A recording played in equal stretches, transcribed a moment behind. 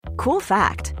Cool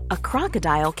fact, a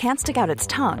crocodile can't stick out its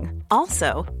tongue.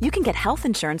 Also, you can get health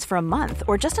insurance for a month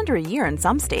or just under a year in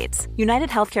some states. United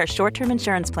Healthcare short-term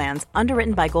insurance plans,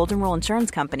 underwritten by Golden Rule Insurance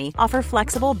Company, offer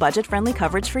flexible, budget-friendly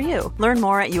coverage for you. Learn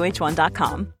more at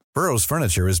uh1.com. Burrow's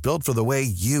furniture is built for the way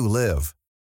you live.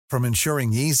 From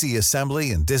ensuring easy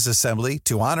assembly and disassembly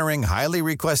to honoring highly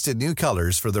requested new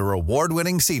colors for their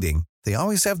award-winning seating, they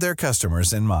always have their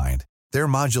customers in mind. Their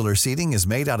modular seating is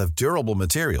made out of durable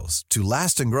materials to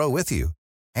last and grow with you.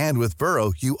 And with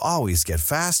Burrow, you always get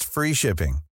fast, free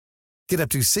shipping. Get up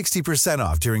to 60%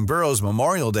 off during Burrow's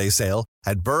Memorial Day sale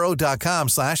at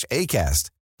burrow.com/ACAST.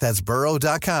 That's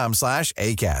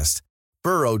burrow.com/ACAST.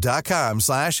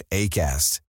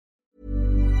 burrow.com/ACAST.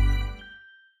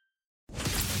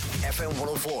 FM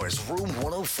 104's Room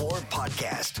 104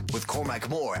 podcast with Cormac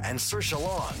Moore and Saoirse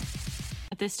Long.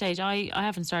 At this stage, I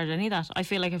haven't started any of that. I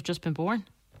feel like I've just been born.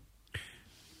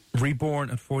 Reborn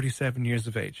at 47 years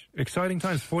of age. Exciting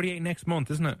times. 48 next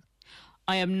month, isn't it?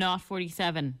 I am not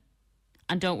 47.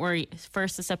 And don't worry,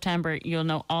 1st of September, you'll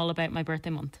know all about my birthday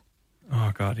month.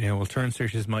 Oh, God, yeah. We'll turn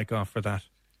Saoirse's mic off for that.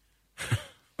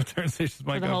 We'll turn Saoirse's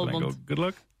mic off and go, good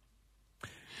luck.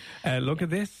 Look at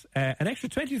this. An extra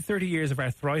 20 to 30 years of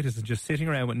arthritis and just sitting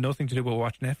around with nothing to do but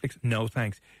watch Netflix? No,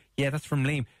 thanks. Yeah, that's from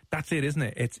Liam. That's it, isn't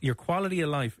it? It's your quality of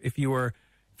life. If you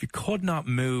could not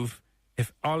move,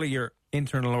 if all of your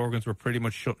internal organs were pretty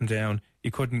much shutting down,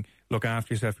 you couldn't look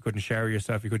after yourself, you couldn't shower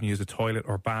yourself, you couldn't use a toilet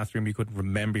or bathroom, you couldn't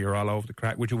remember you're all over the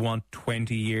crack. Would you want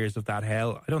 20 years of that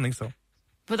hell? I don't think so.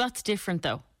 But that's different,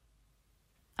 though.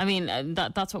 I mean,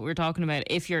 that's what we're talking about.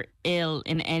 If you're ill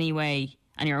in any way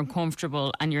and you're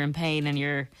uncomfortable and you're in pain and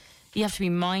you have to be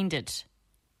minded.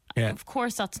 Yeah. Of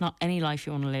course, that's not any life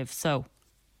you want to live. So,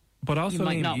 but also, you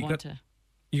might not want to.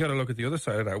 You got to look at the other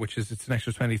side of that, which is it's an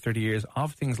extra 20, 30 years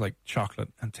of things like chocolate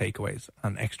and takeaways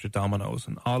and extra Dominoes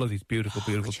and all of these beautiful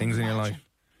things in your life.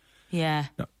 Yeah.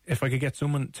 Now, if I could get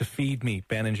someone to feed me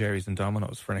Ben and Jerry's and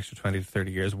Dominoes for an extra 20 to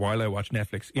 30 years while I watch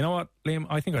Netflix, you know what, Liam?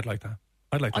 I think I'd like that.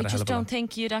 I'd like that. I just don't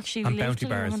think you'd actually live till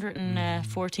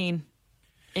 114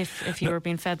 if you were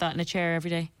being fed that in a chair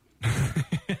every day.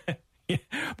 Yeah,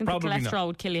 probably the cholesterol not.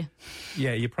 would kill you.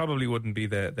 Yeah, you probably wouldn't be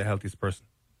the healthiest person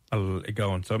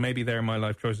going. So maybe they're my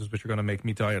life choices which are going to make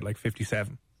me die at like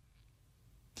 57.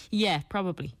 Yeah,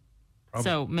 probably.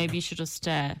 So maybe you should just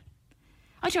I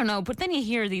don't know, but then you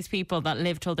hear these people that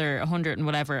live till they're 100 and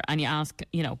whatever, and you ask,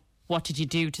 what did you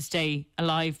do to stay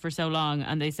alive for so long?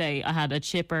 And they say, I had a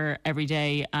chipper every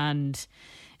day and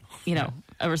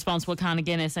a responsible can of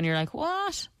Guinness, and you're like,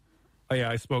 what? Oh yeah,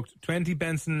 I smoked 20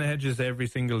 Benson Hedges every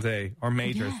single day, or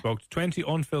Major. I smoked 20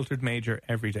 unfiltered Major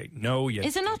every day. No, yes.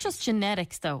 Is it not just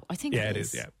genetics, though? I think it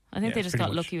is. Yeah. I think they just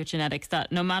got lucky with genetics,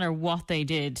 that no matter what they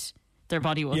did, their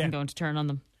body wasn't going to turn on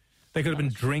them. They could have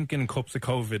been drinking cups of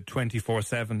COVID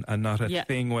 24/7 and not a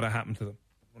thing would have happened to them.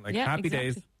 Like, happy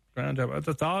days, grand job.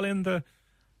 It's all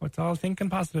it's all thinking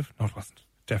positive. No, it wasn't.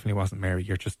 Definitely wasn't, Mary.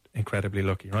 You're just incredibly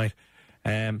lucky, right?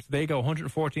 So there you go,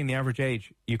 114, the average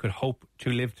age you could hope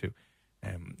to live to.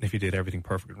 If you did everything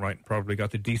perfect and right, probably got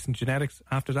the decent genetics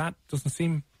after that. Doesn't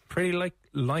seem pretty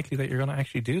likely that you're going to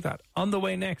actually do that. On the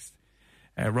way next,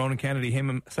 Ronan Kennedy,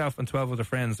 himself and 12 other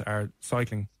friends are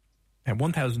cycling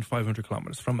 1,500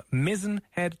 kilometres from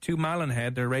Mizenhead to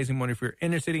Mallinhead. They're raising money for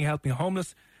inner city helping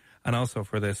homeless and also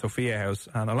for the Sophia House.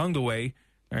 And along the way,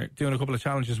 they're doing a couple of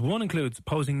challenges. One includes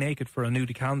posing naked for a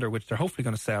nudie calendar, which they're hopefully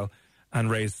going to sell and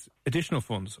raise additional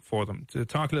funds for them. To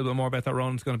talk a little bit more about that,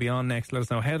 Ronan's going to be on next. Let us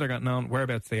know how they're getting on,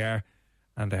 whereabouts they are,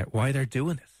 and why they're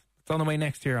doing this. It's on the way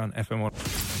next here on FM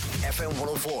 104. FM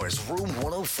 104's Room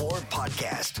 104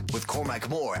 podcast with Cormac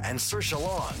Moore and Saoirse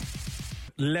Long.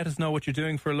 Let us know what you're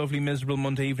doing for a lovely, miserable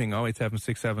Monday evening.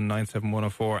 08767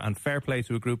 97104. And fair play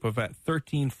to a group of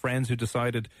 13 friends who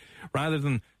decided, rather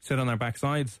than sit on their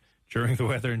backsides during the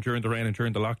weather and during the rain and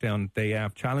during the lockdown, they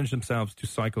have challenged themselves to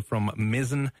cycle from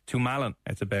Mizen to Malin.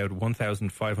 It's about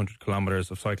 1,500 kilometres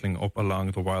of cycling up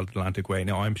along the Wild Atlantic Way.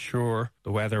 Now, I'm sure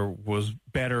the weather was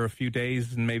better a few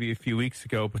days and maybe a few weeks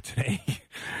ago, but today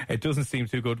it doesn't seem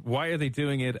too good. Why are they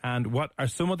doing it, and what are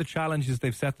some of the challenges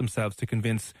they've set themselves to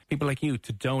convince people like you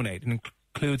to donate? It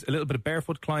includes a little bit of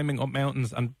barefoot climbing up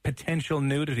mountains and potential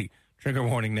nudity. Trigger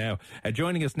warning now.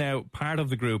 Joining us now, part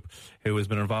of the group who has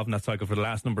been involved in that cycle for the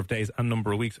last number of days and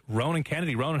number of weeks, Ronan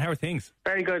Kennedy. Ronan, how are things?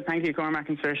 Very good. Thank you, Cormac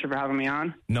and Saoirse, for having me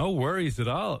on. No worries at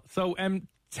all. So,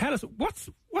 tell us,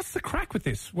 what's the crack with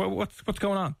this? What's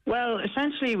going on? Well,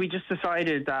 essentially, we just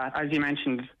decided that, as you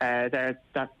mentioned, that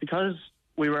because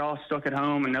we were all stuck at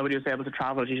home and nobody was able to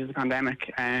travel due to the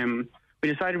pandemic,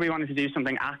 we decided we wanted to do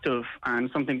something active and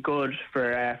something good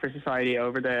for society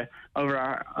over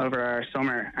our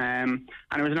summer. And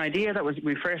it was an idea that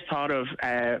we first thought of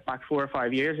back 4 or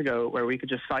 5 years ago, where we could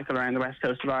just cycle around the west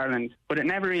coast of Ireland. But it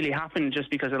never really happened, just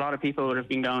because a lot of people would have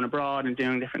been going abroad and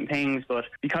doing different things. But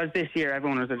because this year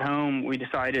everyone was at home, we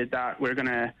decided that we're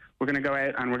gonna go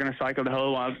out and we're gonna cycle the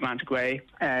whole Wild Atlantic Way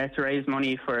to raise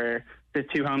money for the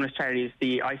two homeless charities,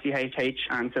 the ICHH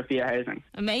and Sophia Housing.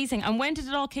 Amazing. And when did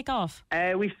it all kick off?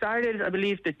 We started, I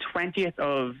believe, the 20th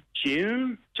of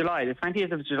July. The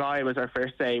 20th of July was our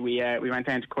first day. We went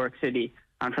down to Cork City,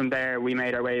 and from there we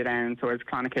made our way down towards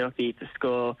Clonakilty to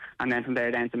Schull, and then from there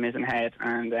down to Mizen Head,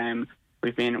 and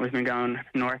we've been going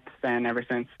north then ever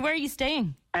since. Where are you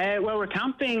staying? Well, we're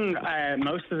camping.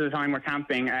 Most of the time we're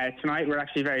camping. Tonight we're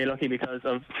actually very lucky because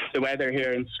of the weather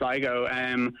here in Sligo.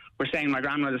 We're staying in my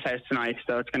grandmother's house tonight,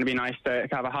 so it's going to be nice to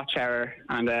have a hot shower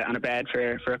and a bed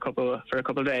for a couple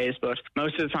of days. But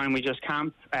most of the time we just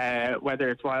camp, whether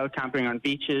it's wild camping on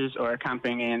beaches or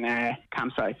camping in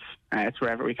campsites. It's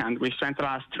wherever we can. We've spent the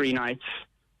last 3 nights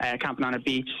camping on a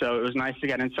beach, so it was nice to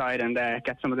get inside and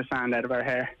get some of the sand out of our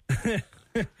hair.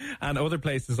 And other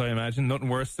places, I imagine, nothing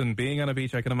worse than being on a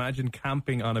beach. I can imagine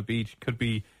camping on a beach could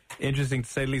be interesting, to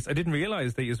say the least. I didn't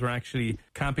realise that you were actually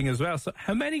camping as well. So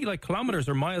how many kilometres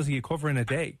or miles are you covering a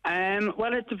day?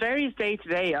 Well, it varies day to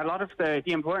day. A lot of the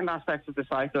important aspects of the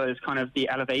cycle is kind of the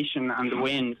elevation and the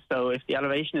wind. So if the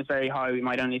elevation is very high, we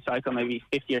might only cycle maybe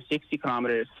 50 or 60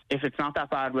 kilometres. If it's not that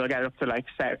bad, we'll get up to like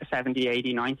 70,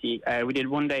 80, 90. We did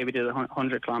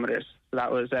 100 kilometres. So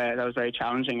that was very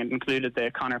challenging. It included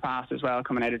the Connor Pass as well,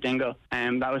 coming out of Dingle.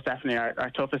 That was definitely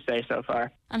our toughest day so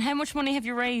far. And how much money have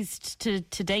you raised to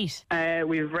date?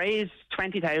 We've raised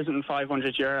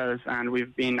 €20,500, and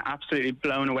we've been absolutely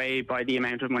blown away by the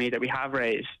amount of money that we have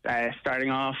raised. Starting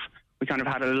off, we kind of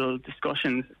had a little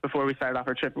discussion before we started off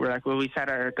our trip. We were like, will we set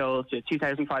our goal to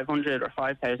 2,500 or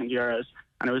 €5,000?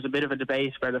 And it was a bit of a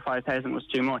debate whether 5,000 was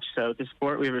too much. So the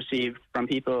support we've received from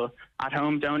people at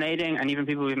home donating, and even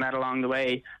people we've met along the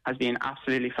way, has been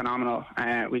absolutely phenomenal.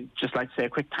 We'd just like to say a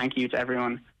quick thank you to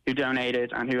everyone who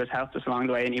donated and who has helped us along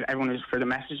the way, and everyone who's for the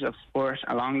message of support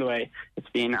along the way. It's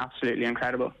been absolutely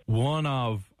incredible.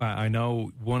 I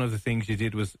know one of the things you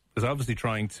did was obviously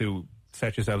trying to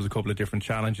set yourselves a couple of different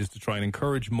challenges to try and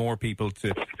encourage more people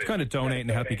to kind of donate and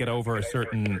help you get over a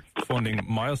certain funding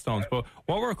milestones. But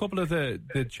what were a couple of the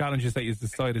challenges that you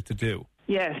decided to do?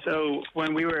 Yeah, so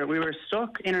when we were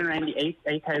stuck in and around the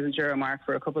 €8,000 mark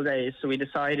for a couple of days, so we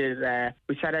decided,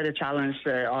 we set out a challenge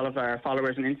to all of our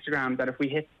followers on Instagram that if we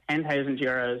hit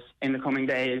 €10,000 in the coming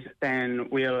days, then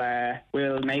we'll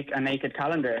make a naked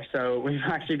calendar. So we've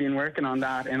actually been working on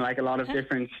that in like a lot of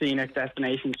different scenic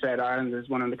destinations throughout Ireland. There's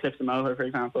one on the Cliffs of Moher, for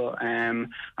example, and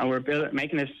we're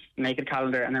making this naked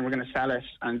calendar, and then we're going to sell it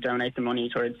and donate the money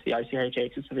towards the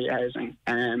ICHH and Sophia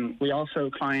Housing. We also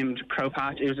climbed Crow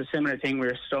Patch. It was a similar thing. We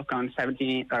were stuck on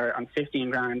 15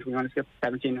 grand. We wanted to get to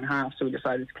 17 and a half, so we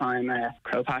decided to climb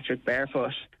Crow Patrick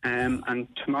barefoot. And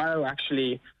tomorrow,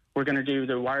 actually, we're going to do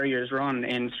the Warriors Run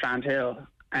in Strandhill.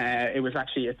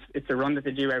 It's a run that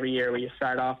they do every year, where you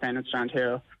start off down at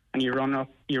Strandhill and you run up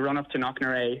to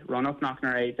Knocknarea, run up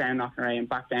Knocknarea, down Knocknarea, and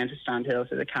back down to Strandhill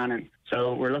to the Cannon.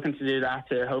 So we're looking to do that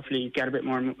to hopefully get a bit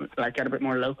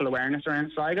more local awareness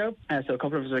around Sligo. So a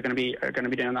couple of us are going to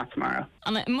be doing that tomorrow.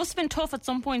 And it must have been tough at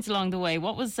some points along the way.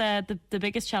 What was the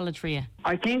biggest challenge for you?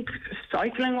 I think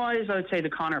cycling wise, I would say the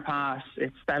Connor Pass.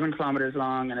 It's 7 kilometres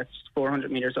long and it's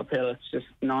 400 metres uphill. It's just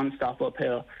non-stop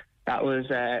uphill. That was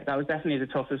definitely the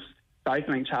toughest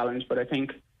cycling challenge. But I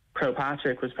think Crow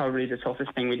Patrick was probably the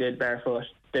toughest thing we did barefoot.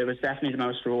 It was definitely the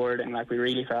most rewarding. Like, we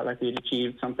really felt like we'd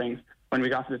achieved something when we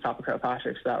got to the top of Crow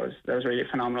Patrick. So that was really a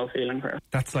phenomenal feeling for us.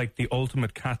 That's like the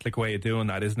ultimate Catholic way of doing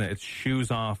that, isn't it? It's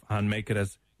shoes off and make it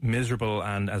as miserable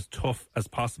and as tough as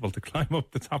possible to climb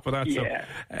up the top of that. Yeah.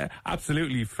 So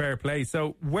absolutely fair play.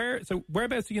 So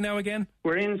whereabouts are you now again?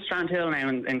 We're in Strandhill now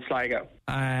in Sligo.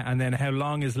 And then how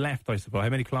long is left, I suppose? How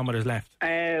many kilometres left?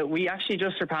 We actually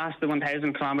just surpassed the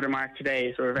 1,000 kilometre mark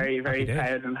today, so we're very, very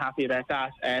proud and happy about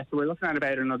that. So we're looking at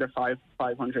about another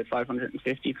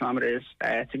 550 kilometres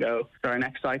to go. So our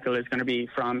next cycle is going to be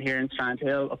from here in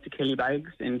Strandhill up to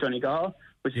Killybegs in Donegal,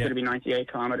 which is going to be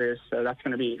 98 kilometres. So that's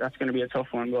going to be a tough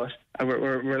one, but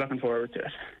we're looking forward to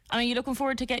it. And are you looking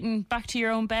forward to getting back to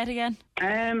your own bed again?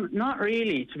 Not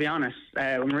really, to be honest.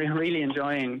 I'm really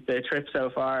enjoying the trip so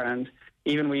far, and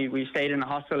even we stayed in a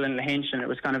hostel in Lahinch, and it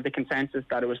was kind of the consensus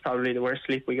that it was probably the worst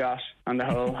sleep we got on the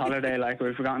whole holiday. Like,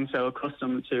 we've gotten so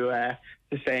accustomed to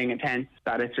staying in tents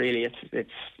that it's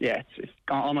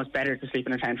almost better to sleep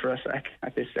in a tent for us, like,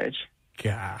 at this stage.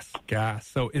 Gas.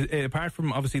 So apart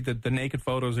from obviously the naked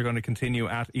photos are going to continue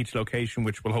at each location,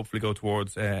 which will hopefully go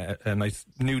towards a nice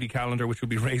nudie calendar, which will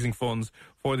be raising funds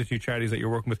for the two charities that you're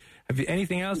working with. Have you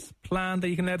anything else planned that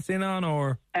you can let us in on,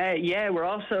 or? Yeah, we're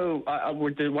also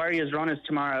the Warriors Run is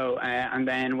tomorrow, and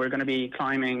then we're going to be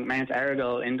climbing Mount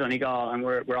Errigal in Donegal, and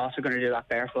we're also going to do that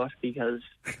barefoot because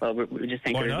we just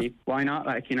think why not?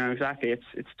 Like, exactly.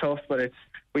 It's tough, but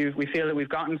we feel that we've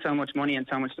gotten so much money and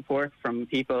so much support from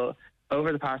people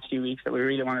over the past few weeks that we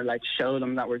really want to show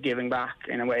them that we're giving back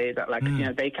in a way that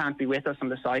they can't be with us on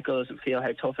the cycles and feel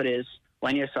how tough it is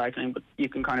when you're cycling, but you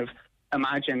can kind of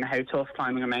imagine how tough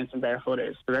climbing a mountain barefoot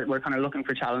is. So we're kind of looking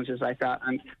for challenges like that.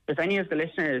 And if any of the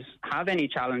listeners have any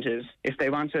challenges, if they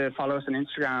want to follow us on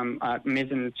Instagram at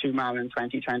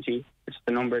Mizzen2Malin2020, which is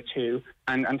the number 2,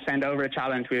 and send over a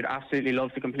challenge, we would absolutely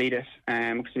love to complete it.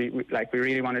 Because we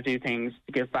really want to do things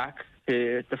to give back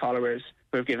to the followers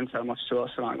who have given so much to us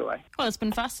along the way. Well, it's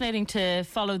been fascinating to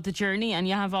follow the journey, and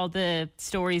you have all the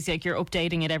stories, you're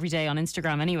updating it every day on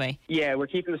Instagram anyway. Yeah, we're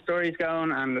keeping the stories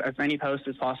going and as many posts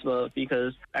as possible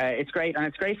because it's great, and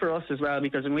it's great for us as well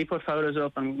because when we put photos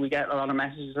up and we get a lot of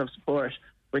messages of support,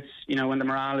 which, when the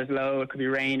morale is low, it could be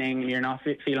raining and you're not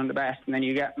feeling the best, and then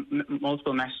you get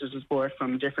multiple messages of support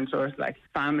from different sources like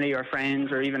family or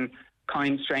friends or even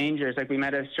kind strangers. Like we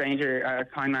met a stranger,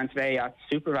 kind man today at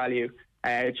Super Value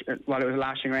while it was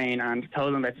lashing rain, and told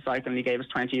him about the cycle, and he gave us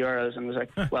 €20 and was like,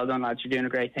 well done lads, you're doing a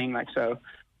great thing. So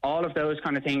all of those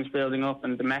kind of things building up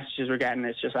and the messages we're getting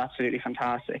is just absolutely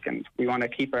fantastic, and we want to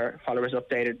keep our followers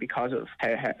updated because of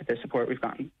the support we've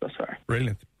gotten thus far.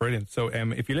 Brilliant. So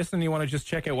if you listen and you want to just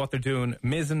check out what they're doing,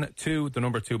 Mizzen2, the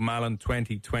number 2, Malin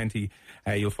 2020,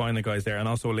 you'll find the guys there, and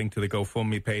also a link to the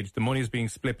GoFundMe page. The money is being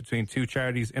split between two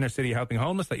charities, Inner City Helping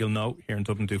Homeless, that you'll know here in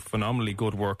Dublin do phenomenally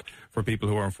good work for people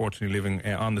who are unfortunately living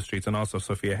on the streets, and also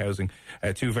Sophia Housing,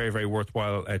 two very, very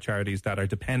worthwhile charities that are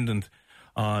dependent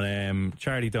on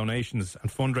charity donations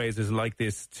and fundraisers like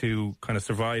this to kind of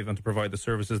survive and to provide the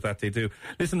services that they do.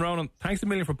 Listen, Ronan, thanks a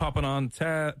million for popping on.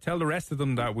 Tell the rest of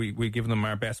them that we give them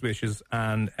our best wishes,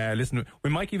 and listen, we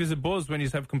might give you a buzz when you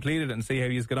have completed it and see how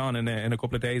you get on in a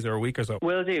couple of days or a week or so.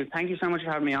 Will do. Thank you so much for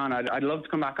having me on. I'd love to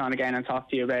come back on again and talk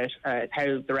to you about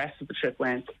how the rest of the trip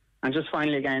went. And just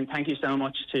finally, again, thank you so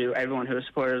much to everyone who has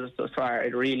supported us thus far.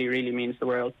 It really, really means the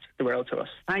world to us.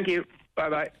 Thank you.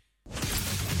 Bye-bye.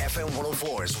 FM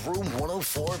 104's Room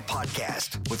 104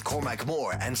 podcast with Cormac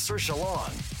Moore and Saoirse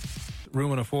Long. Room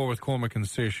 104 with Cormac and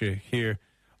Saoirse here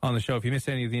on the show. If you missed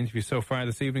any of the interviews so far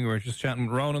this evening, we were just chatting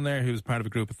with Ronan there, who's part of a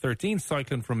group of 13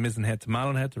 cycling from Mizenhead to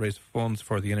Malonhead to raise funds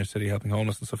for the Inner City Helping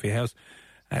Homeless in Sophia House.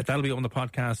 That'll be on the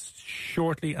podcast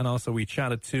shortly. And also we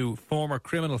chatted to former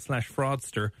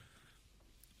criminal/fraudster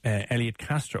Elliot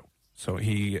Castro. So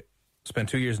he spent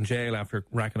 2 years in jail after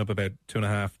racking up about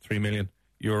 €2.5-3 million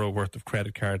worth of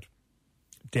credit card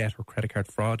debt or credit card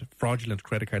fraudulent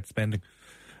credit card spending,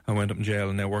 and went up in jail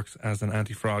and now works as an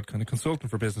anti-fraud kind of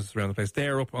consultant for businesses around the place.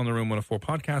 They're up on the Room 104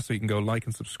 podcast, so you can go like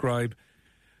and subscribe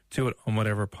to it on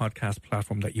whatever podcast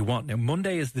platform that you want. Now,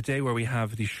 Monday is the day where we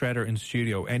have the Shredder in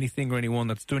studio. Anything or anyone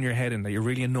that's done your head in that you're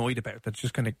really annoyed about, that's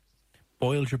just kind of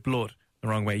boiled your blood the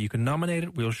wrong way, you can nominate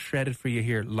it. We'll shred it for you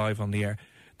here live on the air.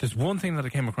 There's one thing that I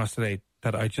came across today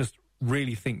that I just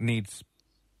really think needs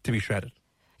to be shredded.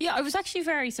 Yeah, I was actually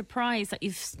very surprised that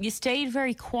you stayed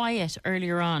very quiet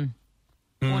earlier on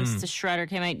once the shredder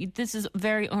came out. This is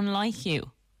very unlike you.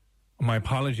 My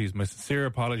apologies, my sincere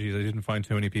apologies. I didn't find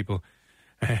too many people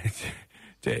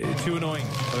too annoying,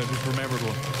 but I just remembered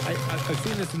one. I've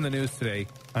seen this in the news today,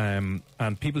 and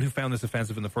people who found this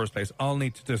offensive in the first place all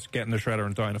need to just get in the shredder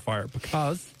and die in a fire,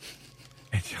 because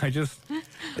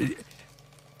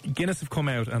Guinness have come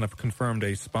out and have confirmed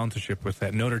a sponsorship with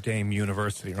Notre Dame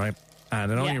University, right? And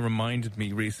it only reminded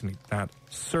me recently that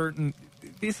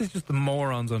this is just the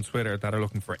morons on Twitter that are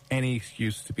looking for any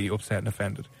excuse to be upset and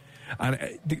offended.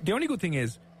 And the only good thing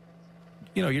is,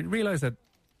 you realise that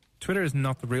Twitter is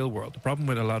not the real world. The problem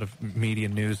with a lot of media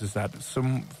news is that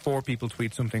 4 people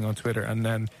tweet something on Twitter, and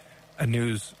then a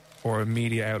news or a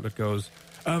media outlet goes,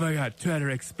 oh my God, Twitter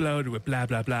exploded with blah,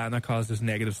 blah, blah, and that caused this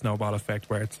negative snowball effect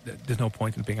where there's no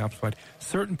point in being amplified.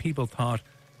 Certain people thought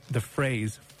the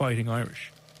phrase "fighting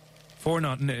Irish" for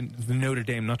the Notre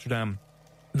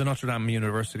Dame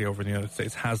University over in the United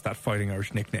States has that Fighting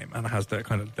Irish nickname, and it has the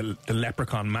kind of the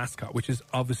leprechaun mascot, which is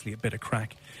obviously a bit of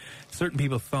crack. Certain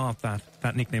people thought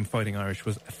that nickname Fighting Irish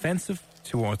was offensive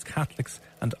towards Catholics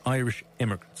and Irish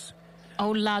immigrants.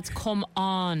 Oh, lads, come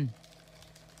on.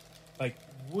 Like,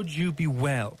 would you be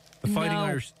well? The Fighting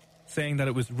Irish saying that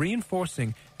it was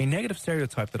reinforcing a negative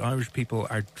stereotype that Irish people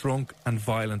are drunk and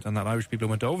violent, and that Irish people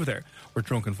who went over there were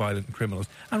drunk and violent and criminals.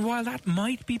 And while that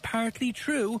might be partly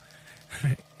true,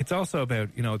 it's also about,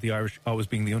 you know, the Irish always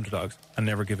being the underdogs and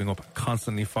never giving up,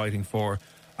 constantly fighting for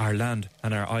our land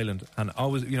and our island, and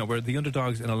always, you know, we're the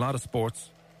underdogs in a lot of sports.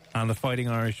 And the fighting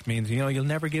Irish means, you know, you'll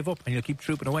never give up and you'll keep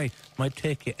trooping away. Might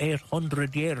take you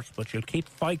 800 years, but you'll keep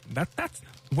fighting. That's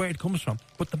where it comes from.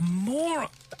 But the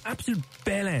absolute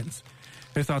bellends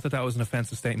who thought that was an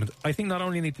offensive statement, I think not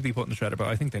only need to be put in the shredder, but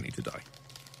I think they need to die.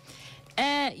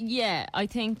 Yeah, I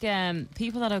think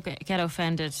people that get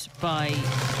offended by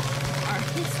our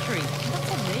history, that's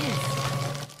what it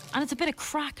is. And it's a bit of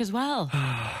crack as well.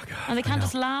 Oh, God, and they can't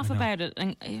just laugh about it.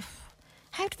 And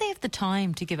how do they have the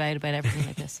time to give out about everything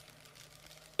like this?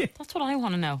 That's what I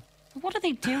want to know. What are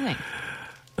they doing?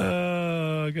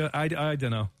 God, I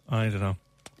don't know.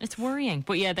 It's worrying.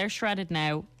 But yeah, they're shredded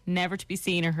now, never to be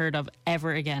seen or heard of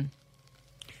ever again.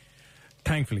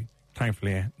 Thankfully,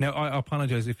 yeah. Now, I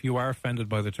apologise if you are offended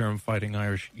by the term fighting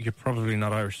Irish. You're probably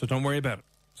not Irish, so don't worry about it.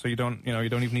 So you don't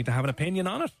even need to have an opinion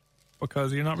on it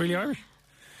because you're not really Irish.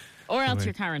 Or else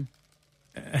you're Karen.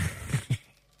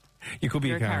 You could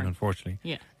be a Karen, unfortunately.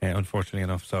 Yeah. Unfortunately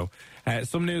enough. So,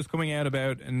 some news coming out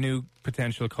about new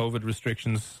potential COVID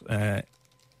restrictions.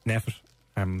 NPHET.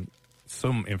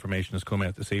 Some information has come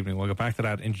out this evening. We'll get back to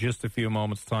that in just a few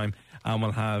moments' time. And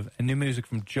we'll have new music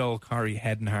from Joel Corry,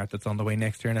 Head and Heart, that's on the way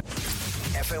next year now.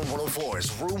 FM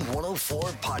 104's Room 104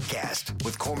 podcast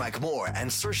with Cormac Moore and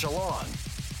Saoirse Long.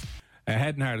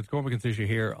 Head and Heart, it's Cormac and Saoirse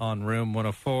here on Room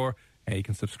 104. You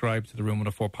can subscribe to the Room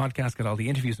 104 podcast, get all the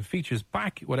interviews and features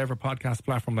back, whatever podcast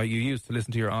platform that you use to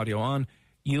listen to your audio on.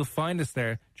 You'll find us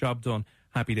there. Job done.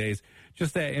 Happy days.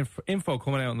 Just info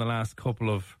coming out in the last couple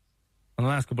of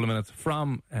minutes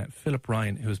from Philip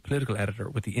Ryan, who is political editor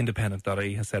with the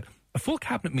Independent.ie, has said a full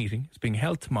cabinet meeting is being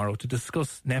held tomorrow to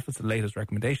discuss NPHET's latest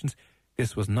recommendations.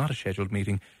 This was not a scheduled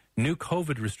meeting. New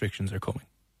COVID restrictions are coming.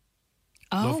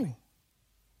 Oh. Lovely.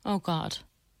 Oh, God.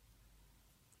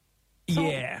 So,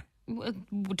 yeah.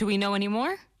 Do we know any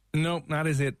more? No, that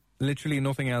is it. Literally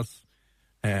nothing else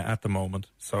at the moment.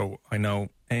 So I know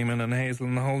Eamon and Hazel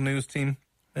and the whole news team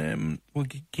will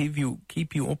keep you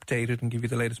updated and give you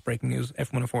the latest breaking news.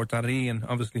 F104.ie and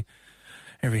obviously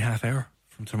every half hour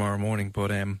from tomorrow morning.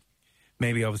 But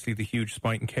maybe obviously the huge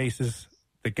spike in cases,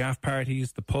 the gaff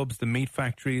parties, the pubs, the meat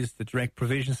factories, the direct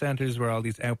provision centres where all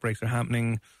these outbreaks are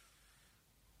happening.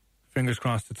 Fingers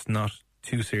crossed it's not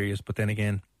too serious, but then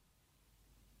again,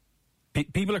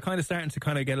 people are kind of starting to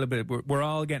kind of get a little bit... We're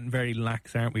all getting very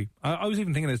lax, aren't we? I was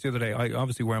even thinking this the other day. I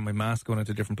obviously wear my mask going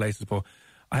into different places, but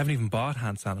I haven't even bought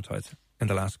hand sanitizer in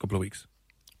the last couple of weeks.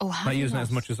 Oh, I'm not using it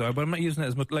as much as but I'm not using it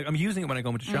as much. Like, I'm using it when I go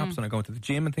into shops and I go into the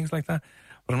gym and things like that.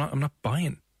 But I'm not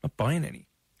buying any.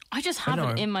 I just have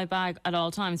it in my bag at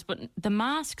all times. But the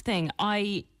mask thing,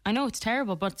 I know it's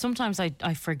terrible, but sometimes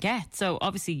I forget. So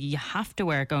obviously you have to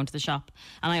wear it going to the shop,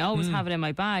 and I always have it in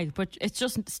my bag. But it's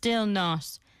just still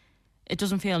not... It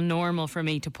doesn't feel normal for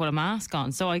me to put a mask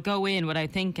on. So I go in without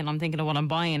thinking. I'm thinking of what I'm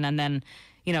buying, and then,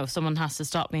 you know, someone has to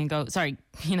stop me and go, sorry,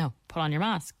 you know, put on your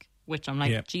mask. Which I'm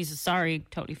like, Jesus, sorry,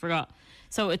 totally forgot.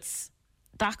 So it's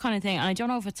that kind of thing. And I don't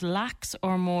know if it's lax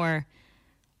or more,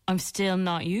 I'm still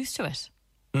not used to it.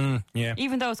 Yeah.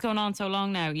 Even though it's going on so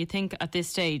long now, you think at this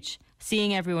stage,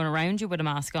 seeing everyone around you with a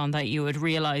mask on, that you would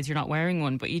realise you're not wearing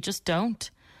one, but you just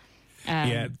don't.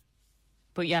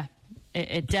 But yeah,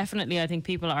 it definitely, I think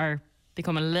people are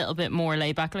become a little bit more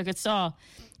laid back. Like I saw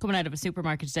coming out of a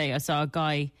supermarket today, I saw a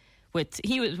guy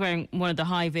he was wearing one of the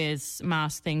high-vis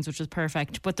mask things, which was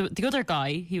perfect. But the other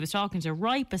guy he was talking to,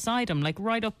 right beside him, like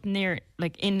right up near,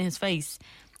 like in his face,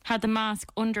 had the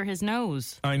mask under his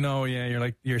nose. I know,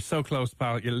 yeah. You're so close,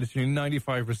 pal. You're literally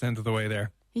 95% of the way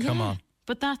there. Yeah, come on.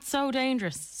 But that's so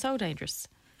dangerous. So dangerous.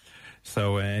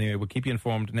 So anyway, we'll keep you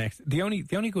informed next. The only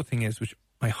good thing is, which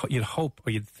you'd hope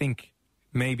or you'd think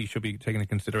maybe should be taken into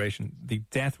consideration, the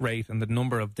death rate and the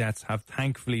number of deaths have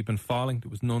thankfully been falling. There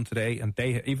was none today, and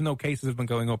even though cases have been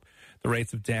going up, the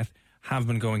rates of death have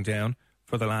been going down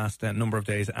for the last number of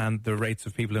days, and the rates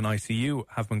of people in ICU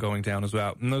have been going down as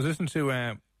well. And I was listening to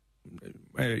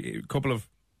a couple of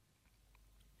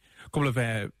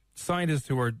scientists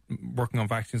who were working on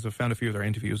vaccines. I found a few of their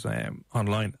interviews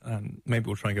online, and maybe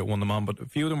we'll try and get one of them on, but a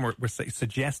few of them were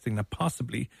suggesting that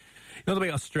possibly, you know, the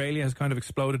way Australia has kind of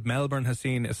exploded, Melbourne has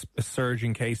seen a surge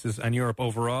in cases, and Europe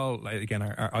overall, like, again,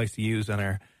 our ICUs and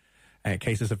our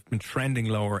cases have been trending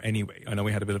lower anyway. I know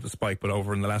we had a bit of a spike, but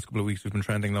over in the last couple of weeks we've been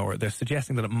trending lower. They're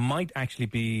suggesting that it might actually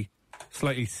be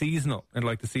slightly seasonal, and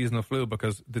like the seasonal flu,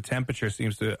 because the temperature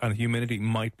seems to, and humidity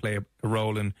might play a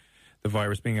role in the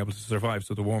virus being able to survive.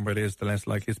 So the warmer it is, the less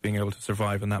likely it's being able to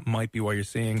survive. And that might be why you're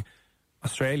seeing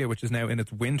Australia, which is now in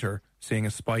its winter, seeing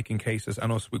a spike in cases,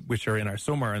 and us, which are in our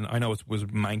summer. And I know it was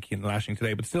manky and lashing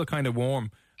today, but still kind of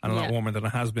warm, and a lot warmer than it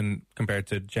has been compared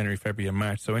to January, February and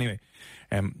March. So anyway,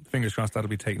 fingers crossed that'll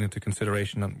be taken into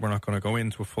consideration, and we're not going to go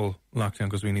into a full lockdown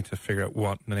because we need to figure out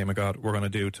what, in the name of God, we're going to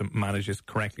do to manage this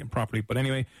correctly and properly. But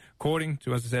anyway, according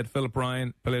to, as I said, Philip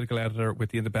Ryan, political editor with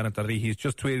The Independent.ie, he's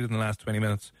just tweeted in the last 20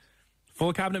 minutes,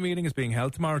 full cabinet meeting is being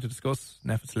held tomorrow to discuss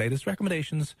NPHET's latest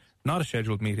recommendations. Not a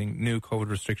scheduled meeting. New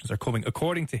COVID restrictions are coming,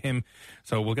 according to him.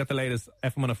 So we'll get the latest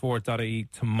FM104.ie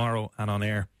tomorrow and on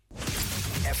air.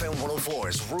 FM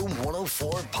 104's Room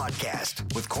 104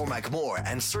 podcast with Cormac Moore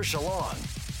and Saoirse Long.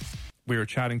 We were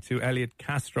chatting to Elliot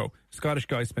Castro, Scottish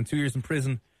guy, spent 2 years in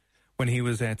prison when he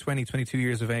was 22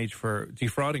 years of age for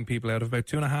defrauding people out of about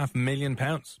 £2.5 million,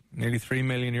 nearly €3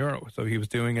 million. So he was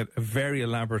doing a very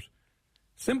elaborate,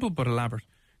 simple but elaborate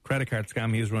credit card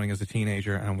scam he was running as a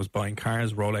teenager, and was buying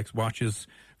cars, Rolex watches,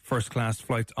 first class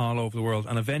flights all over the world,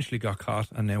 and eventually got caught,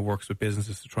 and now works with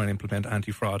businesses to try and implement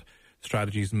anti-fraud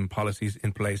strategies and policies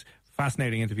in place.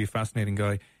 Fascinating interview, fascinating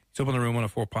guy. It's up on the Room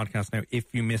 104 podcast now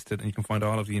if you missed it, and you can find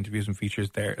all of the interviews and features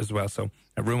there as well. So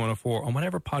at Room 104 on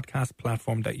whatever podcast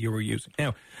platform that you were using.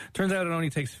 Now, turns out it only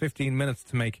takes 15 minutes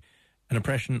to make an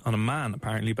impression on a man,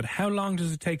 apparently, but how long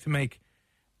does it take to make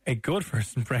a good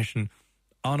first impression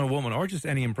on a woman, or just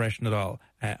any impression at all?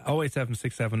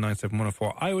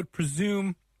 08767971004. I would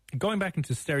presume, going back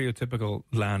into stereotypical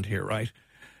land here, right,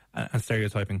 and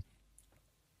stereotyping,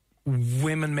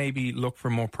 women maybe look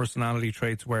for more personality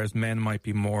traits, whereas men might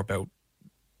be more about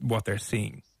what they're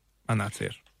seeing, and that's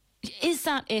it. Is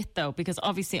that it, though? Because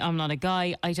obviously I'm not a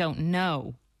guy, I don't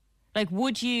know. Like,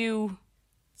 would you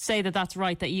say that that's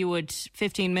right, that you would,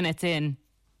 15 minutes in,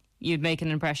 you'd make an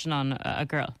impression on a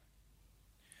girl?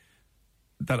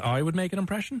 That I would make an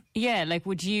impression? Yeah, like,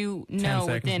 would you know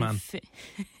 10 seconds, man.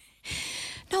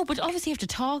 No, but obviously you have to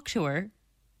talk to her.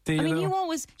 Do you, I mean, though?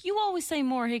 you always say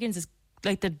Maura Higgins is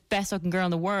like the best looking girl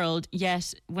in the world,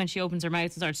 yet when she opens her mouth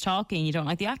and starts talking, you don't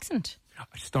like the accent. I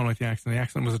just don't like the accent. The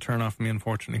accent was a turn off for me,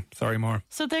 unfortunately. Sorry, Maura.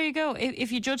 So there you go.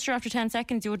 If you judged her after 10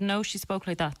 seconds, you wouldn't know she spoke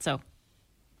like that, so.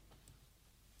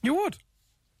 You would.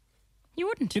 You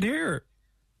wouldn't. You'd hear her.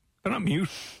 They're not mute.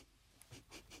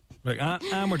 Like,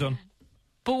 and we're done.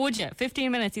 But would you?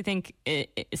 15 minutes, you think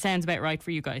it sounds about right for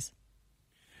you guys?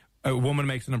 A woman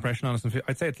makes an impression on us.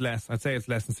 I'd say it's less. I'd say it's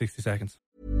less than 60 seconds.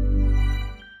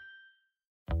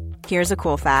 Here's a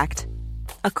cool fact.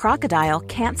 A crocodile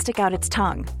can't stick out its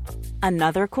tongue.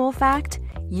 Another cool fact,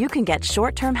 you can get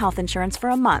short-term health insurance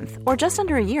for a month or just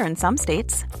under a year in some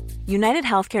states. United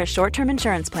Healthcare short-term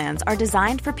insurance plans are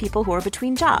designed for people who are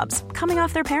between jobs, coming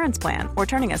off their parents' plan, or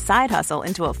turning a side hustle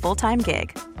into a full-time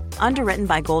gig. Underwritten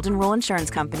by Golden Rule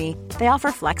Insurance Company, they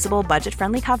offer flexible,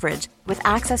 budget-friendly coverage with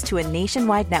access to a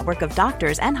nationwide network of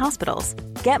doctors and hospitals.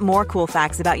 Get more cool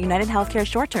facts about United Healthcare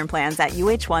short-term plans at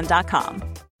uh1.com.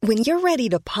 When you're ready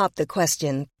to pop the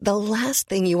question, the last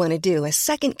thing you want to do is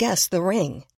second-guess the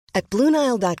ring. At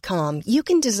BlueNile.com, you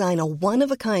can design a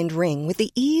one-of-a-kind ring with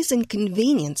the ease and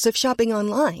convenience of shopping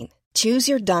online. Choose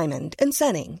your diamond and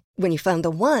setting. When you find the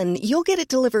one, you'll get it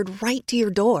delivered right to your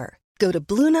door. Go to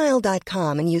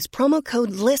BlueNile.com and use promo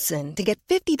code LISTEN to get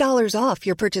 $50 off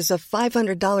your purchase of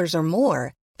 $500 or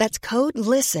more. That's code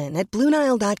LISTEN at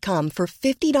BlueNile.com for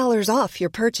 $50 off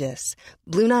your purchase.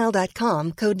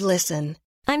 BlueNile.com, code LISTEN.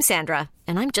 I'm Sandra,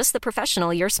 and I'm just the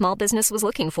professional your small business was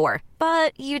looking for.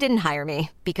 But you didn't hire me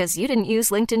because you didn't use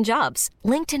LinkedIn Jobs.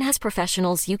 LinkedIn has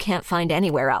professionals you can't find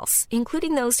anywhere else,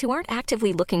 including those who aren't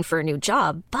actively looking for a new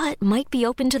job, but might be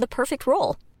open to the perfect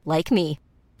role, like me.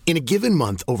 In a given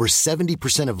month, over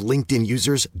 70% of LinkedIn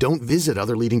users don't visit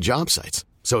other leading job sites.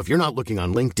 So if you're not looking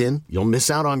on LinkedIn, you'll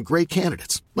miss out on great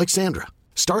candidates like Sandra.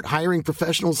 Start hiring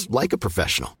professionals like a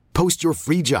professional. Post your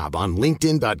free job on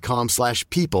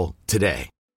linkedin.com/people today.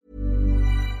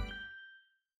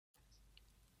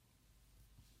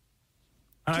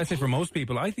 And I say for most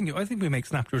people, I think we make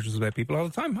snap judgments about people all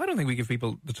the time. I don't think we give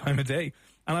people the time of day.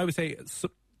 And I would say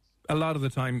a lot of the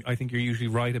time, I think you're usually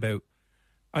right about,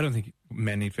 I don't think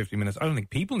men need 50 minutes. I don't think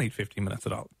people need 50 minutes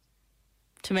at all.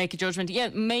 To make a judgment? Yeah,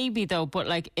 maybe though, but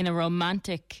like in a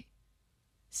romantic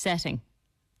setting.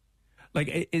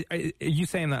 Like, are you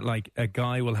saying that like a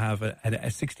guy will have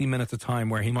a 60 minutes of time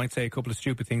where he might say a couple of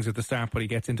stupid things at the start, but he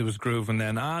gets into his groove and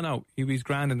then, no, he's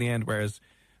grand in the end, whereas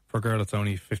for a girl it's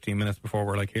only 15 minutes before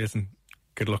we're like, hey, listen,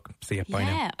 good luck, see you, bye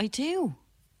now. Yeah, I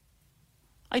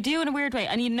do in a weird way.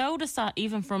 And you notice that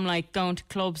even from like going to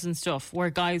clubs and stuff where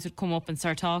guys would come up and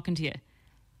start talking to you.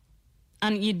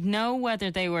 And you'd know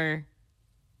whether they were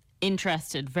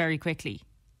interested very quickly.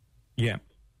 Yeah.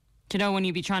 Do you know when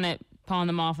you'd be trying to pawn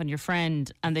them off on your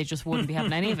friend and they just wouldn't be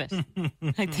having any of it?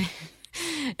 Like,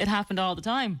 it happened all the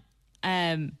time.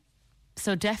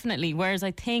 So definitely. Whereas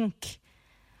I think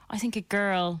a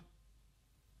girl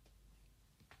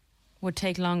would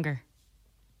take longer.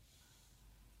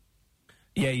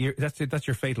 Yeah, that's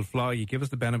your fatal flaw. You give us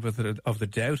the benefit of the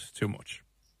doubt too much.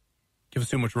 Give us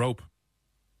too much rope.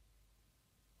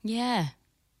 Yeah.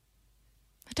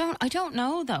 I don't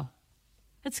know though.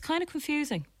 It's kind of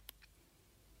confusing.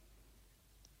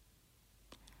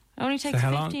 It only takes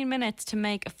 15 minutes to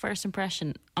make a first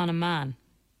impression on a man.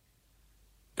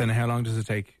 Then how long does it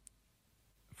take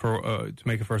to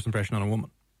make a first impression on a woman?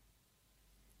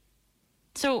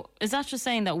 So is that just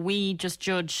saying that we just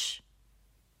judge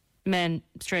men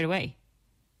straight away?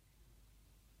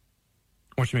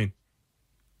 What do you mean?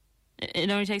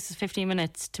 It only takes us 15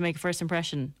 minutes to make a first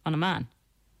impression on a man.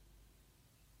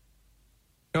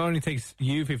 It only takes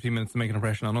you 15 minutes to make an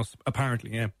impression on us,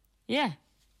 apparently, yeah. Yeah.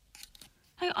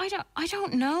 I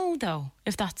don't know, though,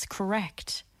 if that's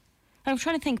correct. I'm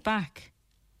trying to think back.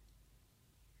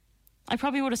 I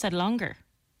probably would have said longer.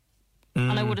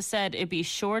 And I would have said it'd be a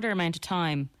shorter amount of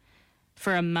time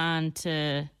for a man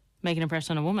to make an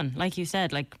impression on a woman. Like you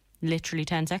said, like literally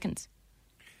 10 seconds.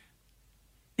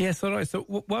 Yeah, so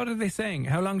what are they saying?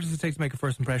 How long does it take to make a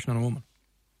first impression on a woman?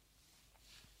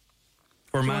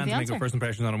 For a man to make a first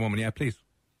impression on a woman, yeah, please.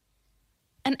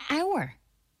 An hour.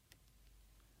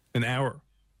 An hour?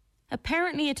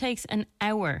 Apparently it takes an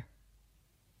hour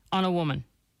on a woman.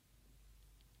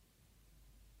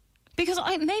 Because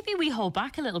maybe we hold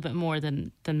back a little bit more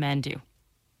than men do.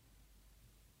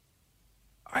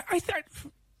 I thought...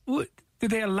 Did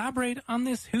they elaborate on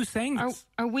this? Who's saying this?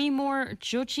 Are we more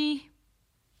judgy?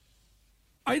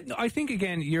 I think,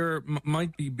 again,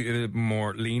 might be a bit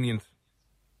more lenient.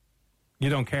 You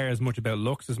don't care as much about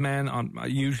looks as men,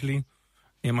 usually.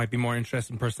 You might be more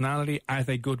interested in personality. Are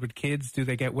they good with kids? Do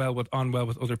they get on well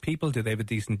with other people? Do they have a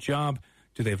decent job?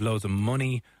 Do they have loads of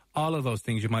money? All of those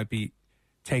things you might be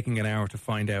taking an hour to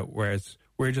find out, whereas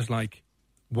we're just like,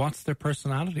 what's their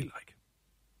personality like?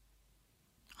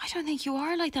 I don't think you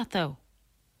are like that, though.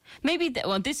 Maybe,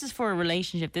 this is for a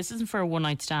relationship. This isn't for a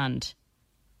one-night stand.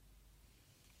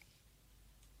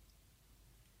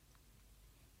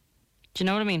 Do you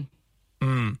know what I mean?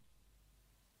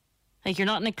 Like, you're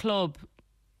not in a club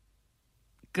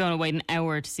going to wait an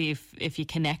hour to see if you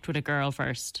connect with a girl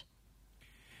first.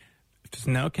 If there's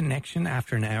no connection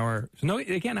after an hour...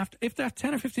 if that's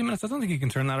 10 or 15 minutes, I don't think you can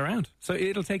turn that around. So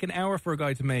it'll take an hour for a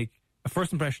guy to make a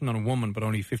first impression on a woman, but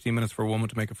only 15 minutes for a woman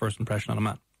to make a first impression on a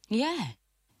man. Yeah.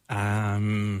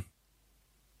 I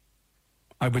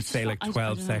would say like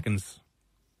 12 seconds.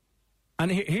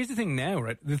 And here's the thing now,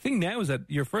 right? The thing now is that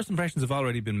your first impressions have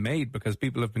already been made because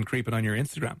people have been creeping on your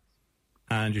Instagram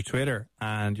and your Twitter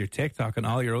and your TikTok and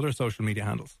all your other social media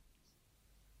handles.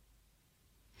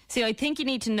 See, I think you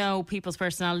need to know people's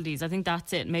personalities. I think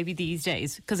that's it, maybe these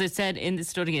days. Because it said in the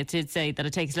study, it did say that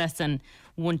it takes less than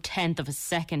 1/10 of a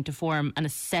second to form an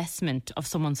assessment of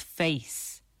someone's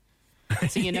face.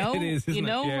 So you know,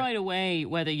 right away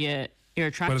whether you're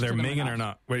attracted to them whether they're minging or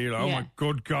not. Whether you're like, oh my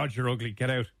good God, you're ugly,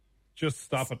 get out. Just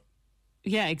stop it.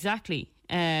 Yeah, exactly.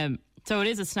 So it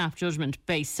is a snap judgment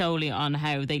based solely on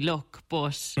how they look.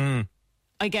 But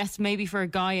I guess maybe for a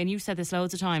guy, and you've said this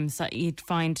loads of times, that you'd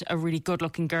find a really good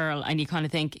looking girl and you kind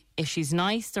of think, if she's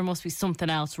nice, there must be something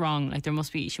else wrong. Like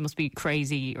she must be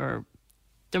crazy, or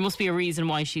there must be a reason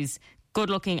why she's good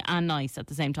looking and nice at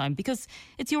the same time, because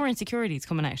it's your insecurities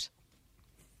coming out.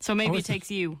 So maybe it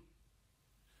takes you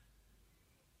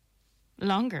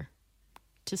longer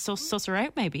to suss her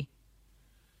out, maybe.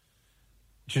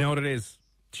 Do you know what it is?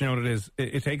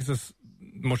 It takes us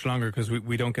much longer because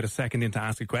we don't get a second in to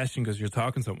ask a question because you're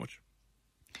talking so much.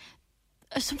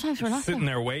 Sometimes we're not sitting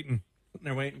there waiting,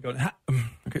 going,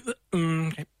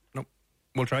 okay, no,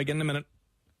 we'll try again in a minute.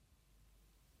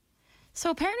 So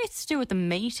apparently it's to do with the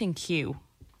mating cue.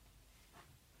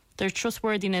 Their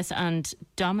trustworthiness and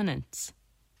dominance,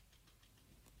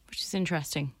 which is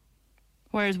interesting.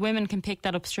 Whereas women can pick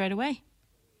that up straight away.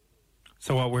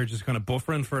 So what, we're just kind of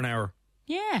buffering for an hour?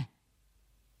 Yeah.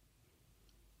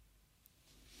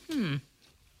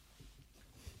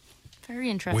 Very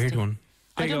interesting. Weird one.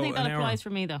 I don't think that applies for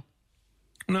me, though.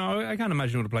 No, I can't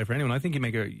imagine it would apply for anyone. I think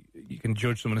you can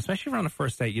judge someone, especially around a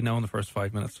first date. You know in the first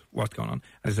 5 minutes what's going on.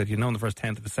 As I said, you know in the first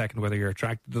 10th of a second whether you're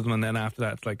attracted to them, and then after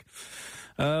that it's like,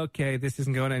 okay, this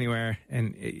isn't going anywhere.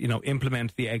 And,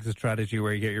 implement the exit strategy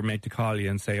where you get your mate to call you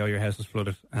and say, oh, your house is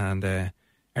flooded and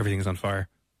everything's on fire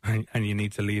and you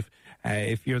need to leave.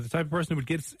 If you're the type of person who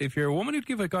if you're a woman who'd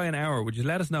give a guy an hour, would you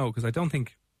let us know? Because I don't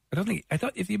think I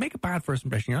thought if you make a bad first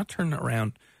impression, you're not turning it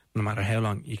around no matter how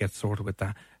long you get sorted with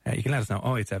that. You can let us know.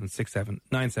 087 67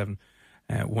 97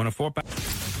 104.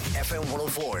 FM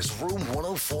 104's Room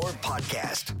 104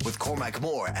 podcast with Cormac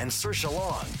Moore and Saoirse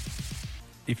Long.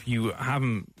 If you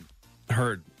haven't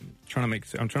heard, I'm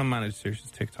trying to manage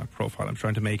Saoirse's TikTok profile. I'm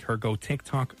trying to make her go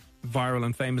TikTok viral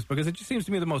and famous, because it just seems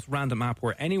to me the most random app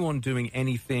where anyone doing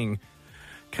anything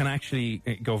can actually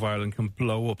go viral and can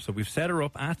blow up. So we've set her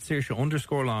up at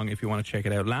Saoirse_Long if you want to check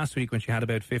it out. Last week, when she had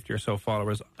about 50 or so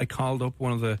followers, I called up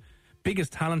one of the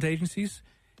biggest talent agencies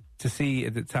to see,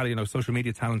 social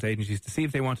media talent agencies, to see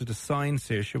if they wanted to sign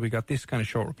Saoirse. We got this kind of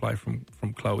short reply from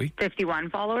Chloe. 51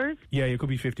 followers? Yeah, you could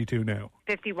be 52 now.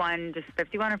 51, just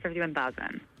 51 or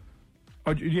 51,000?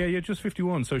 Oh, yeah, just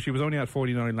 51. So she was only at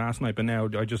 49 last night, but now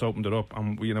I just opened it up.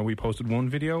 We posted one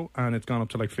video and it's gone up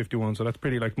to like 51. So that's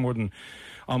pretty, like, more than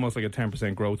almost like a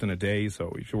 10% growth in a day.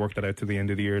 So if you work that out to the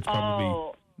end of the year, it's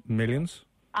probably millions.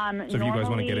 So if you guys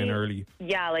want to get in early.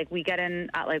 Yeah, like we get in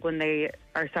at like when they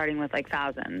are starting with like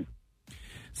thousands.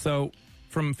 So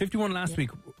from 51 last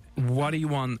week, what do you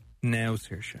want now,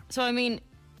 Saoirse? So, I mean,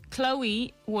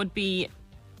 Chloe would be,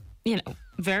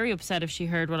 very upset if she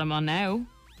heard what I'm on now.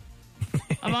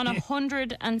 I'm on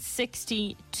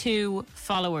 162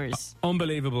 followers.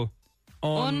 Unbelievable.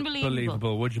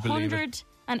 Would you believe it?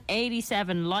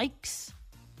 187 likes.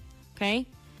 Okay.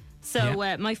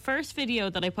 So my first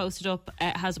video that I posted up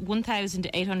has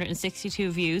 1,862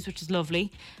 views, which is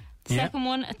lovely. The second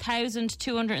one,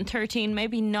 1,213,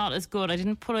 maybe not as good. I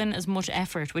didn't put in as much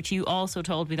effort, which you also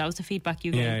told me. That was the feedback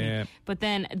you gave me. But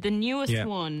then the newest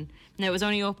one, now it was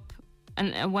only up,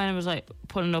 and when I was like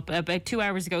putting up about 2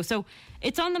 hours ago. So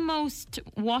it's on the most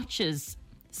watches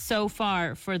so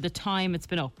far for the time it's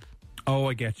been up. Oh,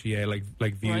 I get you. Yeah, like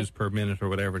views per minute or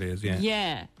whatever it is. Yeah.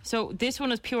 Yeah. So this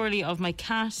one is purely of my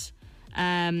cat.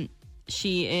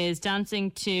 She is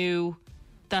dancing to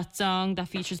that song that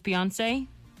features Beyonce,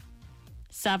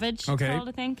 Savage. Okay. It's called,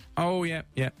 I think. Oh yeah.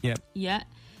 Yeah.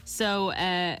 So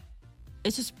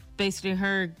it's just basically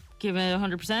her giving it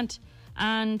 100%.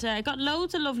 And I got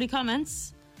loads of lovely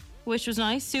comments, which was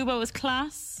nice. Subo was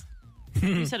class.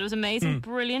 You said it was amazing,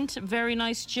 brilliant, very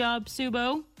nice job,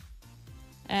 Subo.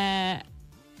 Then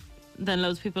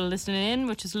loads of people listening in,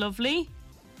 which is lovely.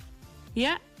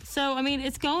 Yeah, so I mean,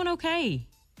 it's going okay.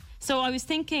 So I was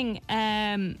thinking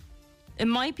it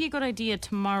might be a good idea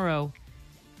tomorrow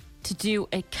to do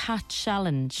a cat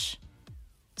challenge.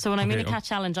 So when I mean a cat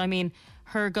challenge, I mean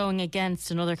her going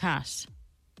against another cat.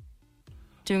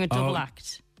 Doing a double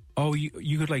act. Oh,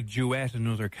 you could like duet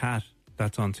another cat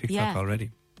that's on TikTok already.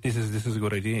 This is a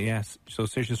good idea, yes. So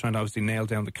Saoirse's trying to obviously nail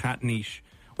down the cat niche,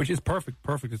 which is perfect.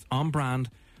 It's on brand.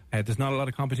 There's not a lot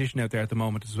of competition out there at the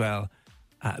moment as well.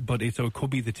 But it could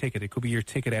be the ticket. It could be your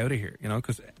ticket out of here,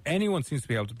 because anyone seems to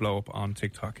be able to blow up on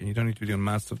TikTok, and you don't need to be doing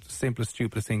mad stuff. The simplest,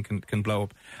 stupidest thing can blow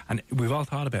up. And we've all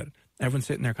thought about it. Everyone's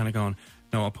sitting there kind of going,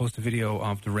 no, I'll post a video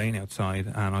of the rain outside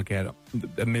and I'll get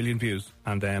 1 million views.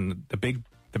 And then the big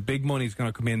money's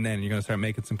going to come in then, and you're going to start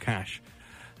making some cash.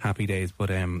 Happy days.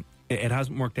 But it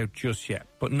hasn't worked out just yet.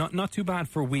 But not too bad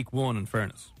for week one, in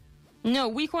fairness. No,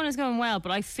 week one is going well,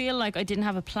 but I feel like I didn't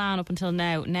have a plan up until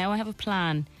now. Now I have a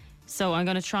plan. So I'm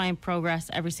going to try and progress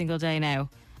every single day now,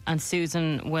 and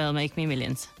Susan will make me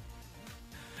millions.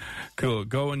 Cool.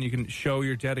 Go and you can show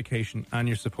your dedication and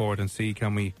your support and see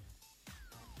can we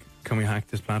hack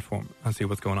this platform and see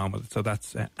what's going on with it. So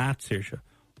that's at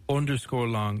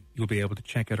Saoirse_Long. You'll be able to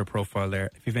check out her profile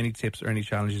there. If you have any tips or any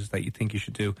challenges that you think you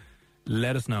should do,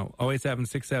 let us know. 087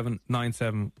 67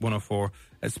 97 104.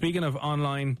 Speaking of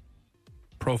online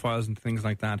profiles and things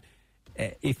like that,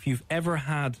 if you've ever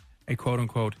had a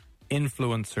quote-unquote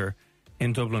influencer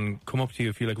in Dublin come up to you,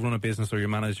 if you like run a business or you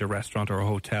manage a restaurant or a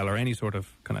hotel or any sort of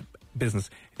kind of business,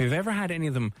 if you've ever had any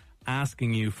of them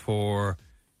asking you for,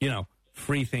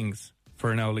 free things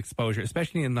for an old exposure,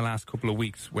 especially in the last couple of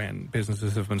weeks when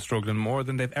businesses have been struggling more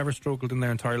than they've ever struggled in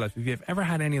their entire life, if you've ever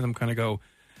had any of them kind of go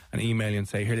and email you and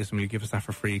say, here, listen, will you give us that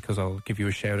for free because I'll give you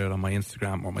a shout out on my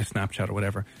Instagram or my Snapchat or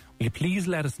whatever, will you please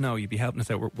let us know? You'd be helping us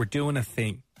out. We're doing a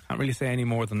thing. Can't really say any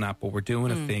more than that, but we're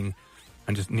doing a thing.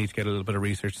 And just need to get a little bit of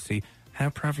research to see how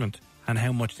prevalent and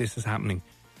how much this is happening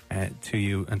to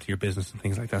you and to your business and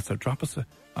things like that. So drop us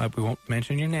we won't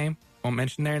mention your name, won't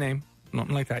mention their name,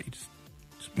 nothing like that. You just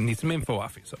need some info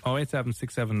off you. So 087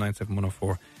 67 97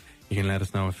 104. You can let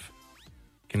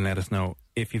us know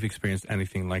if you've experienced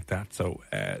anything like that. So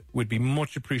would be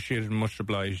much appreciated and much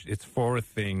obliged. It's for a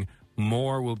thing.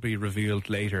 More will be revealed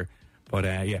later. But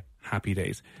happy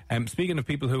days. Speaking of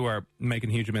people who are making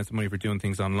huge amounts of money for doing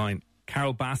things online,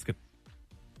 Carol Baskin.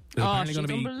 She's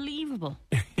unbelievable.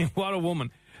 What a woman.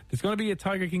 There's going to be a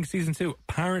Tiger King season 2,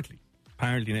 apparently.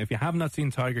 Now, if you have not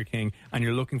seen Tiger King and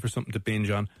you're looking for something to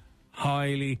binge on,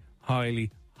 highly,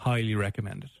 highly, highly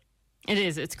recommend it. It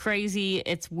is. It's crazy.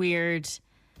 It's weird.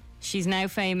 She's now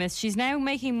famous. She's now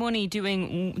making money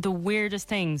doing the weirdest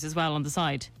things as well on the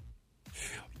side.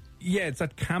 Yeah, it's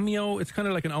that Cameo. It's kind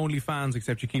of like an OnlyFans,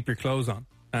 except you keep your clothes on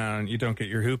and you don't get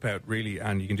your hoop out, really,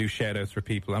 and you can do shout-outs for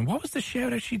people. And what was the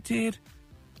shout-out she did?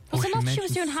 Was it not she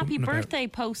was doing happy birthday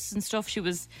posts and stuff? She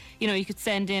was, you could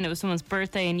send in, it was someone's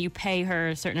birthday and you pay her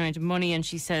a certain amount of money and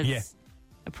she says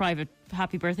a private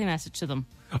happy birthday message to them.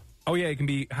 Oh yeah, it can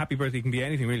be happy birthday, it can be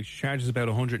anything really. She charges about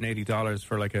 $180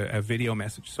 for like a video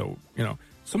message. So,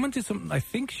 someone did something, I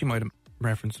think she might have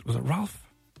referenced, was it Rolf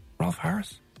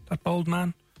Harris? That bold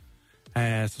man?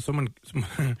 So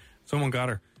someone got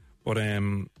her. But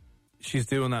she's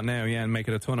doing that now, and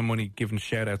making a ton of money giving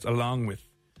shout outs along with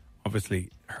obviously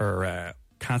her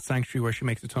cat sanctuary where she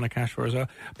makes a ton of cash for as well.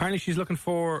 Apparently she's looking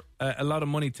for a lot of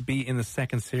money to be in the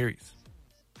second series.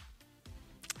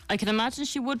 I can imagine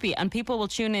she would be, and people will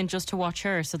tune in just to watch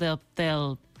her, so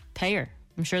they'll pay her.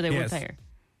 I'm sure they will pay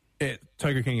her.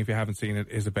 Tiger King, if you haven't seen it,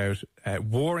 is about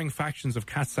warring factions of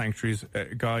cat sanctuaries.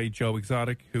 A guy, Joe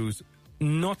Exotic, who's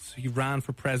nuts. He ran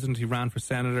for president, he ran for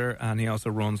senator, and he also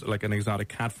runs like an exotic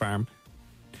cat farm.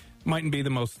 Mightn't be the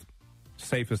most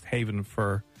safest haven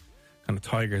for kind of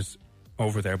tigers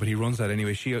over there, but he runs that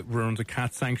anyway. She runs a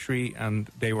cat sanctuary, and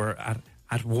they were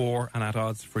at war and at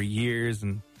odds for years,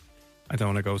 and I don't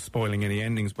want to go spoiling any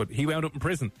endings, but he wound up in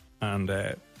prison,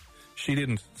 and she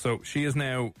didn't. So she is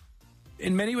now,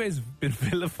 in many ways, been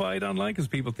vilified online because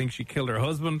people think she killed her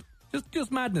husband.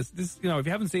 Just madness. This, if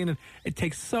you haven't seen it, it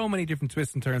takes so many different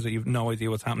twists and turns that you've no idea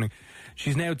what's happening.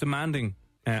 She's now demanding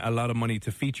a lot of money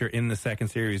to feature in the second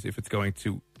series if it's going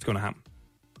to happen.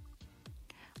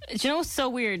 Do you know what's so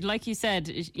weird? Like you said,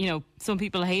 some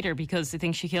people hate her because they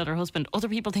think she killed her husband. Other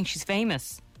people think she's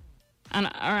famous and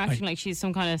are acting like she's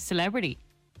some kind of celebrity.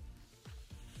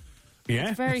 Yeah.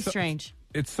 It's very strange.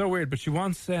 It's so weird, but she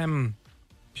wants,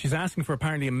 she's asking for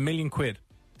apparently £1 million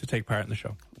to take part in the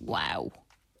show. Wow.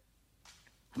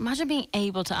 Imagine being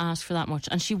able to ask for that much,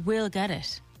 and she will get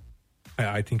it.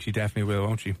 I think she definitely will,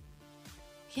 won't she?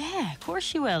 Yeah, of course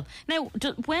she will. Now,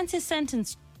 when's his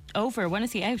sentence over? When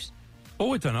is he out?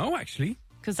 Oh, I don't know, actually.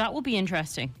 Because that would be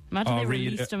interesting. Imagine they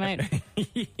released him out.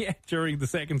 Yeah, during the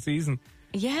second season.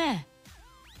 Yeah.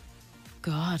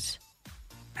 God.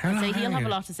 He'll have a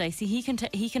lot to say. See, he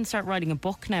can start writing a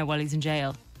book now while he's in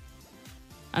jail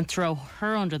and throw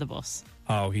her under the bus.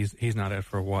 Oh, he's not out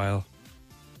for a while.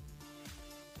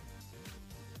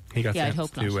 He got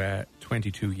sentenced to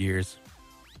 22 years.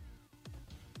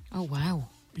 Oh, wow.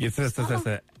 Yes, that's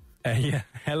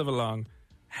hell of a long.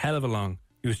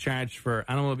 He was charged for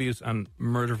animal abuse and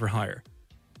murder for hire.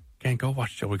 Again, go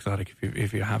watch Joe Exotic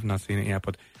if you have not seen it yet.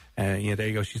 But there you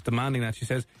go. She's demanding that. She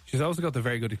says she's also got the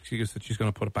very good excuse that she's going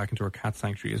to put it back into her cat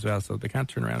sanctuary as well. So they can't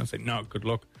turn around and say, no, good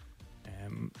luck.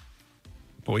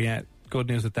 But yeah, good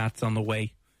news that's on the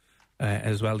way.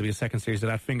 As well to be a second series of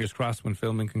that. Fingers crossed when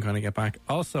filming can kind of get back.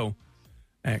 Also,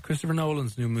 Christopher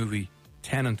Nolan's new movie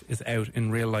Tenet is out in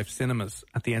real life cinemas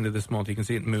at the end of this month. You can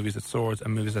see it in Movies at Swords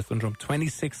and Movies at Thunderdome,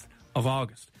 26th of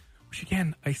August. Which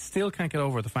again, I still can't get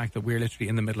over the fact that we're literally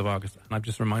in the middle of August, and I've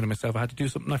just reminded myself I had to do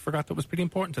something I forgot that was pretty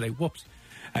important today. Whoops.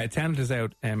 Tenet is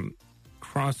out.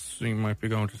 Crossing might be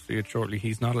going to see it shortly.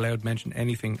 He's not allowed to mention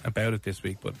anything about it this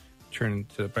week, but turning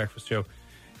to the breakfast show,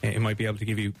 it might be able to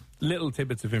give you little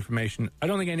tidbits of information. I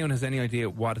don't think anyone has any idea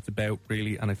what it's about,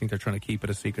 really, and I think they're trying to keep it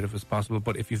as secretive as possible.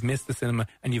 But if you've missed the cinema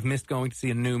and you've missed going to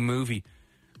see a new movie,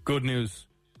 good news.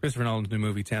 Christopher Nolan's new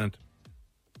movie, Tenet.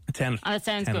 And it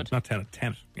sounds good. Not Tenet,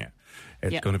 yeah.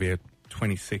 It's going to be a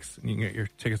 26. You can get your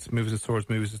tickets, Movies at Swords,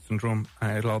 Movies at Thunderdome.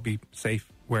 It'll all be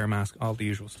safe, wear a mask, all the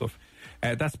usual stuff.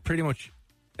 That's pretty much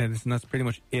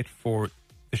it for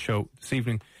the show this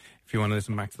evening. If you want to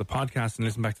listen back to the podcast and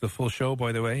listen back to the full show,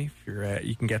 by the way, if you're,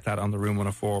 you can get that on the Room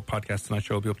 104 podcast. Tonight's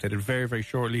show will be updated very, very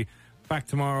shortly. Back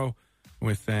tomorrow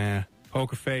with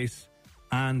Poker Face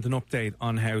and an update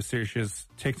on how Saoirse's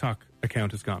TikTok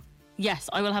account has gone. Yes,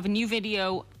 I will have a new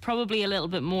video, probably a little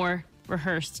bit more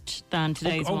rehearsed than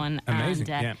today's one. Amazing,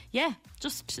 and, yeah,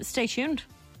 just stay tuned.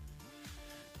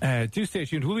 Do stay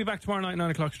tuned. We'll be back tomorrow night,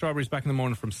 9 o'clock. Strawberries back in the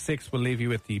morning from 6. We'll leave you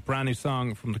with the brand new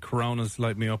song from the Coronas,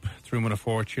 Light Me Up, through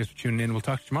 104. Cheers for tuning in. We'll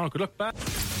talk to you tomorrow. Good luck. Bye.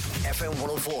 FM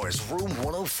 104's Room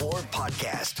 104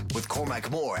 podcast with Cormac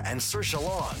Moore and Saoirse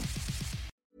Long.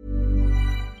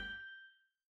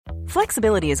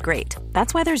 Flexibility is great.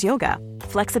 That's why there's yoga.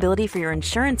 Flexibility for your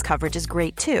insurance coverage is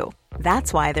great too.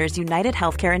 That's why there's United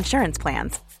Healthcare Insurance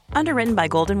Plans. Underwritten by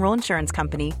Golden Rule Insurance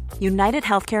Company, United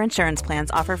Healthcare Insurance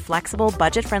Plans offer flexible,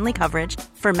 budget-friendly coverage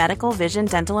for medical, vision,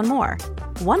 dental, and more.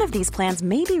 One of these plans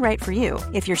may be right for you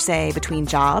if you're, say, between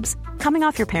jobs, coming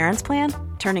off your parents' plan,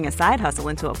 turning a side hustle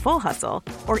into a full hustle,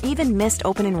 or even missed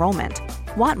open enrollment.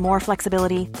 Want more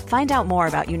flexibility? Find out more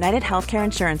about United Healthcare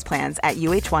Insurance Plans at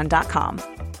uh1.com.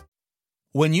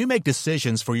 When you make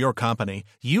decisions for your company,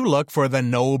 you look for the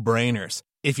no-brainers.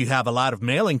 If you have a lot of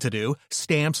mailing to do,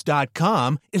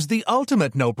 Stamps.com is the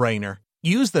ultimate no-brainer.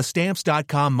 Use the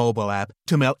Stamps.com mobile app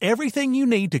to mail everything you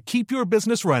need to keep your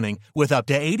business running with up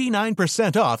to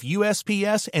 89% off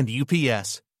USPS and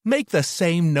UPS. Make the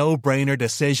same no-brainer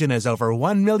decision as over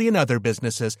 1 million other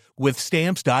businesses with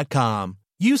Stamps.com.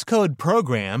 Use code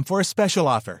PROGRAM for a special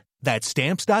offer. That's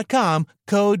Stamps.com,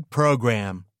 code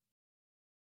PROGRAM.